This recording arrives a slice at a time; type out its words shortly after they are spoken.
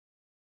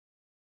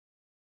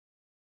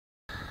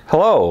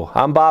Hello,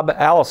 I'm Bob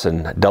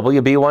Allison,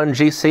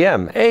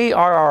 WB1GCM,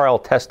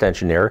 ARRL test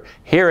engineer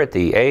here at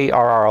the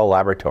ARRL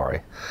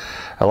laboratory.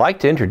 I'd like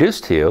to introduce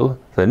to you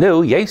the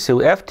new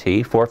Yaesu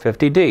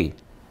FT-450D.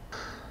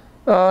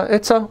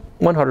 It's a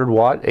 100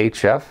 watt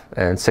HF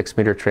and 6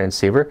 meter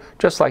transceiver,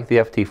 just like the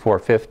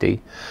FT-450,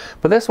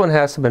 but this one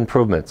has some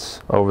improvements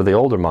over the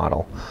older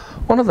model.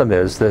 One of them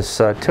is this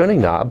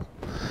tuning knob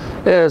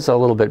is a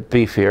little bit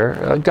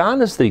beefier.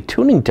 Gone is the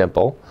tuning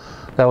dimple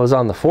that was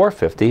on the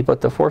 450,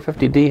 but the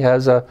 450D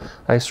has a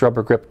nice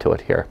rubber grip to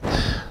it here.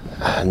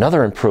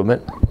 Another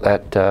improvement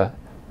that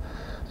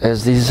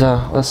is these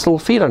this little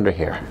feet under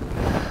here.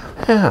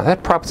 Yeah,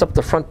 that props up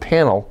the front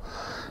panel,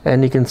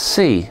 and you can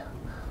see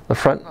the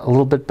front a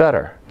little bit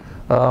better.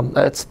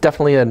 That's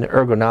definitely an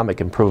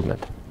ergonomic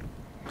improvement.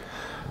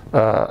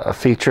 A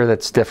feature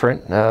that's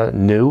different,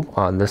 new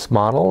on this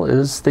model,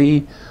 is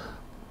the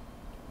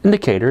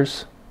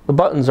indicators. The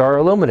buttons are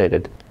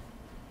illuminated.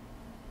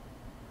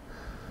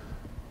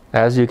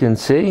 As you can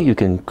see, you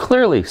can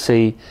clearly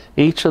see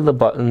each of the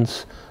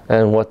buttons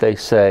and what they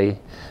say,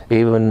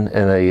 even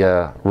in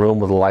a room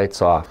with the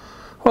lights off.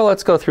 Well,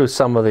 let's go through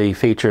some of the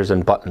features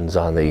and buttons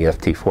on the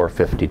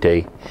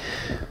FT-450D.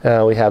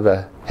 We have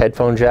the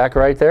headphone jack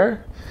right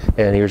there,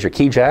 and here's your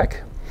key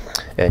jack,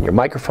 and your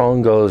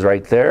microphone goes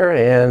right there,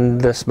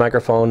 and this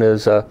microphone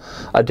is a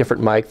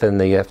different mic than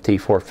the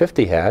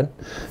FT-450 had.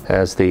 It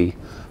has the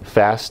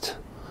fast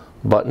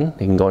button.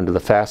 You can go into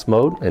the fast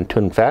mode and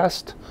tune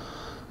fast,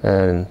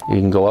 and you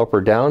can go up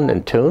or down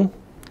and tune,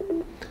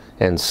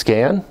 and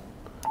scan.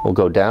 We'll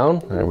go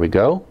down, there we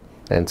go,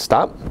 and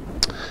stop.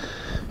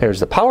 There's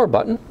the power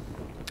button.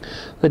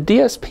 The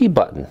DSP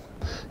button,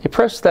 you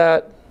press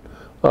that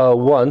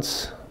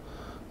once,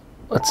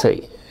 let's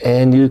see,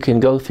 and you can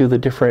go through the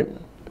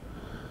different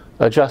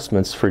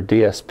adjustments for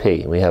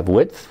DSP. We have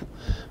width,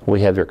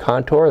 we have your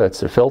contour,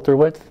 that's the filter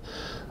width.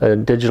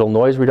 Digital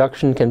noise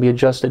reduction can be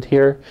adjusted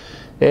here,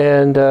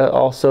 and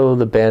also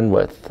the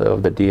bandwidth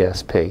of the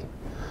DSP.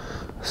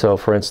 So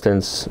for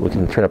instance, we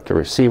can turn up the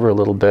receiver a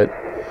little bit.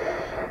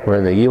 We're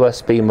in the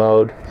USB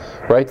mode.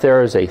 Right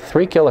there is a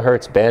 3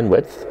 kilohertz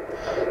bandwidth.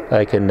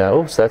 I can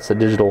know, so that's the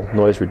digital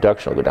noise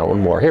reduction. I'll go down one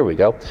more. Here we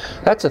go.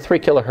 That's a 3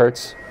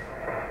 kilohertz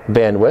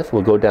bandwidth.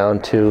 We'll go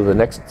down to the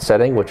next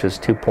setting, which is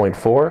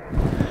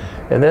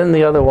 2.4. And then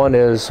the other one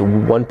is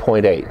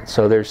 1.8.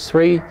 So there's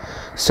 3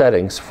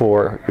 settings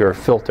for your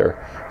filter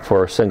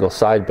for a single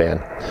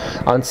sideband.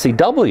 On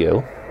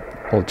CW,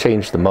 we'll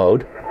change the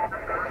mode.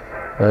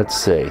 Let's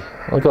see.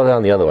 I'll go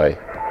down the other way.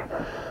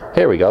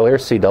 Here we go.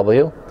 Here's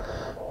CW.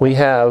 We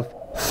have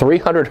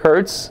 300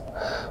 hertz,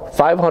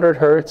 500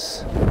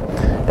 hertz,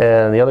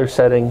 and the other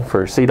setting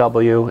for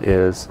CW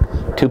is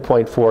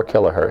 2.4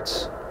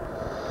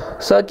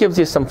 kilohertz. So that gives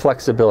you some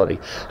flexibility.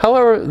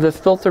 However, the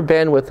filter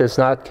bandwidth is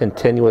not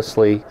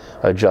continuously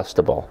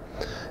adjustable.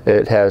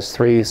 It has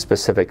 3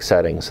 specific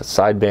settings,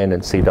 sideband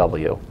and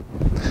CW.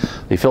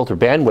 The filter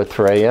bandwidth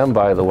for AM,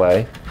 by the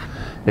way,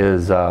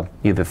 is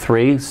either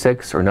 3,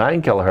 6, or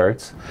 9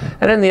 kilohertz,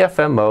 and in the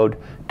FM mode,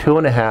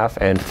 2.5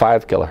 and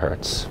 5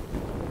 kilohertz.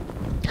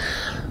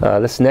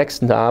 This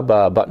next knob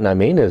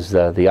button, is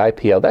the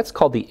IPO. That's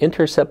called the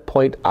Intercept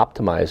Point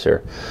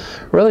Optimizer.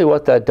 Really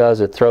what that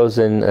does, it throws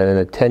in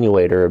an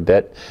attenuator a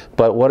bit,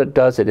 but what it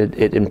does,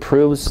 it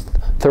improves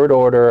third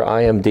order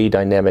IMD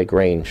dynamic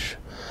range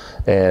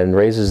and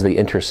raises the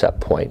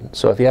intercept point.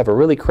 So if you have a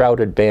really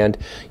crowded band,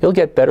 you'll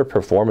get better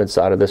performance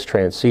out of this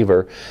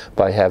transceiver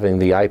by having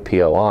the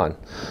IPO on.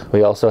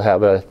 We also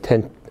have a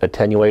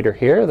attenuator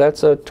here.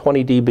 That's a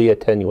 20 dB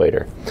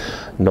attenuator.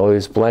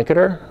 Noise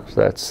blanketer,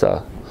 that's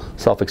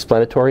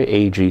self-explanatory,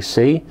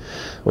 AGC.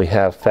 We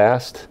have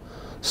fast,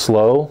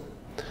 slow,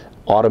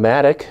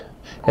 automatic,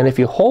 and if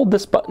you hold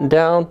this button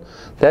down,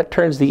 that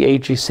turns the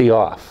AGC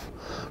off.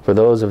 For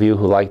those of you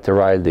who like to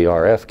ride the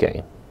RF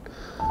gain,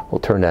 we'll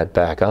turn that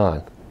back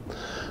on.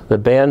 The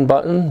band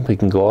button, we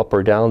can go up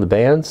or down the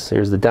bands.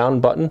 Here's the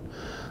down button.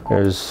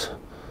 There's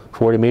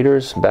 40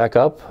 meters, back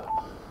up.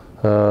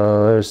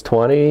 There's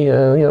 20,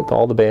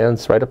 all the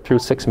bands, right up through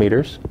 6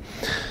 meters.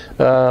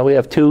 We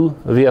have 2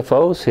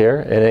 VFOs here,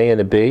 an A and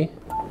a B.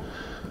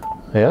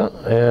 Yeah,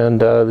 and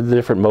the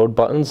different mode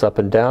buttons up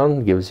and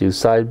down gives you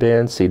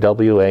sideband,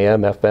 CW,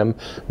 AM, FM,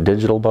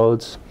 digital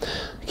modes.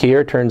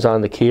 Keyer turns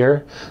on the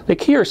keyer. The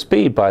keyer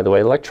speed, by the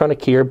way, electronic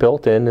keyer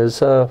built in, is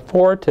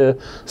 4 to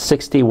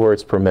 60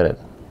 words per minute.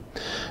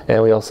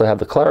 And we also have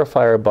the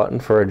clarifier button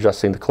for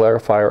adjusting the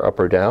clarifier up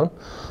or down.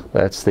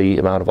 That's the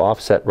amount of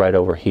offset right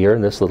over here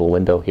in this little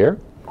window here.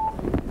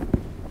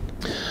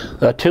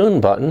 The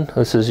tune button,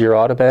 this is your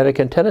automatic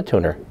antenna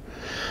tuner.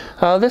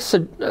 This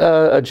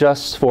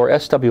adjusts for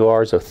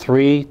SWRs of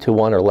 3 to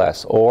 1 or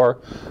less, or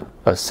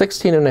a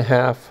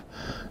 16.5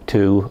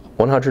 to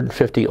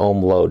 150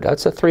 ohm load.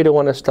 That's a 3 to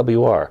 1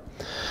 SWR.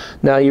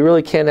 Now you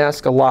really can't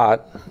ask a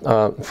lot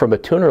from a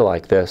tuner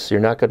like this. You're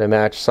not going to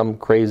match some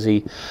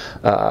crazy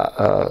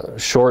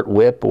short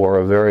whip or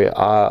a very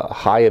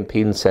high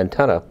impedance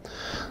antenna.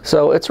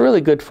 So it's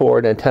really good for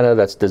an antenna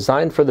that's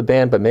designed for the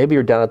band, but maybe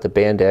you're down at the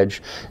band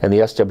edge and the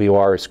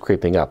SWR is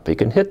creeping up. You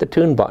can hit the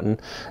tune button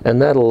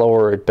and that'll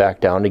lower it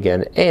back down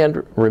again,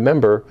 and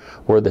remember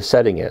where the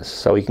setting is.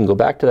 So you can go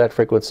back to that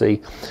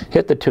frequency,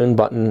 hit the tune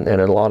button,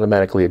 and it'll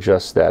automatically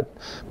adjust that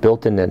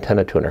built-in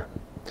antenna tuner.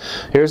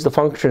 Here's the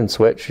function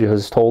switch. You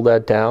just hold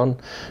that down,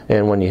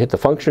 and when you hit the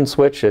function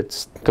switch,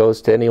 it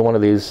goes to any one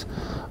of these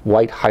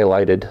white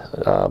highlighted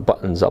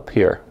buttons up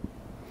here.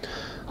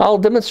 I'll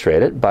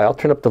demonstrate it I'll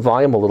turn up the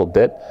volume a little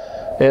bit,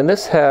 and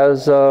this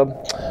has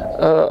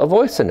a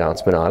voice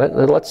announcement on it.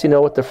 It lets you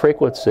know what the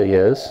frequency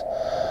is,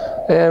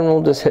 and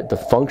we'll just hit the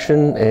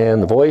function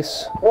and the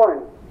voice.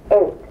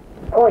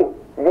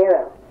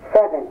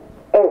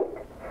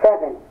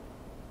 18.0787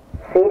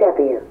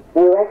 CW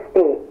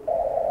USB.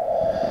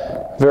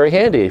 Very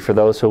handy for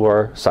those who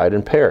are sight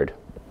impaired.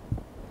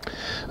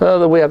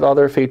 We have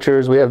other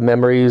features. We have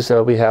memories.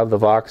 We have the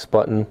Vox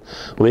button.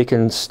 We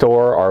can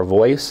store our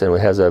voice, and it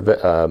has a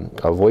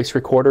voice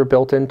recorder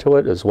built into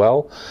it as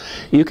well.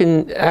 You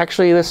can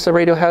actually, this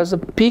radio has a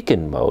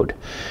beacon mode,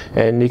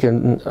 and you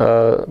can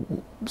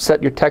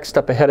set your text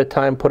up ahead of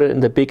time, put it in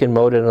the beacon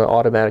mode, and it'll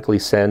automatically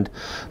send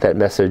that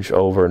message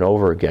over and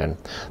over again.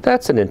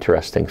 That's an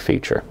interesting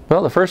feature.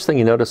 Well, the first thing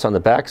you notice on the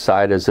back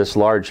side is this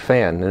large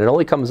fan, and it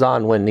only comes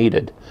on when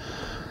needed.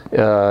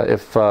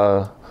 If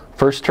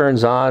first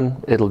turns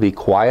on, it'll be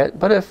quiet,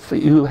 but if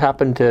you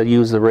happen to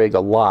use the rig a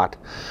lot,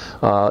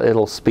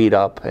 it'll speed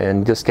up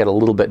and just get a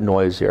little bit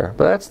noisier.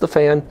 But that's the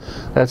fan.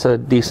 That's a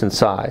decent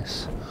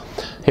size.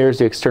 Here's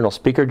the external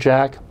speaker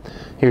jack.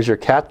 Here's your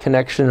CAT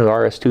connection of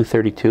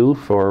RS-232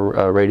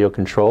 for radio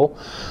control.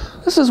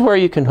 This is where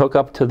you can hook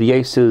up to the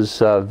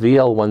Yaesu's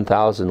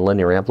VL1000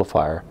 linear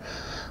amplifier,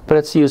 but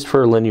it's used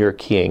for linear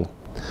keying.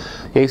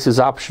 Yaesu's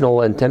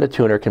optional antenna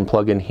tuner can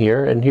plug in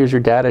here, and here's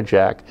your data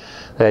jack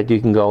that you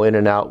can go in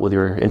and out with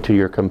into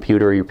your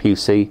computer or your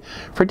PC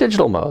for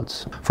digital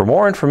modes. For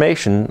more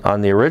information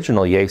on the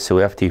original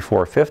Yaesu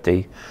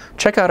FT-450,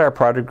 check out our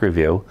product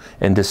review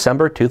in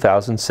December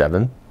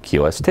 2007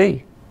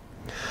 QST.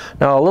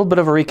 Now, a little bit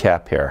of a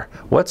recap here.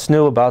 What's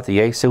new about the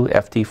Yaesu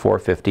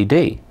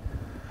FT-450D?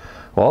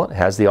 Well, it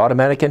has the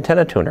automatic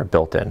antenna tuner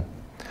built in.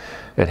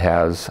 It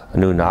has a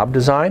new knob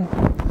design.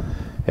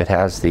 It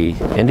has the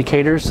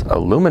indicators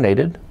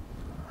illuminated,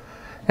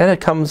 and it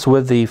comes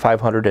with the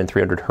 500 and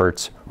 300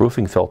 hertz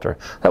roofing filter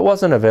that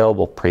wasn't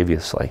available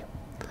previously.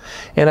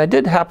 And I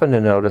did happen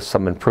to notice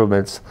some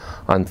improvements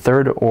on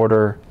third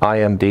order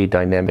IMD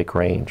dynamic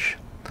range.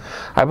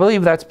 I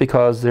believe that's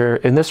because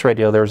in this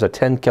radio there's a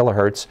 10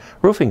 kilohertz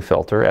roofing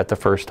filter at the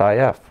first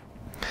IF.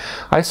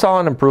 I saw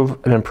an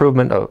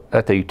improvement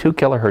at the 2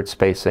 kilohertz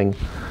spacing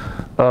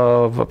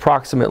of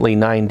approximately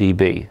 9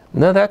 dB.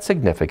 Now that's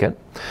significant.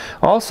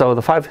 Also,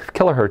 the 5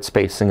 kilohertz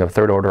spacing of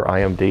third order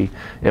IMD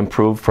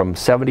improved from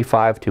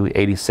 75 to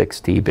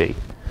 86 dB.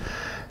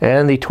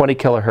 And the 20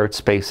 kilohertz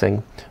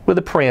spacing with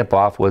the preamp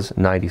off was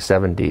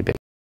 97 dB.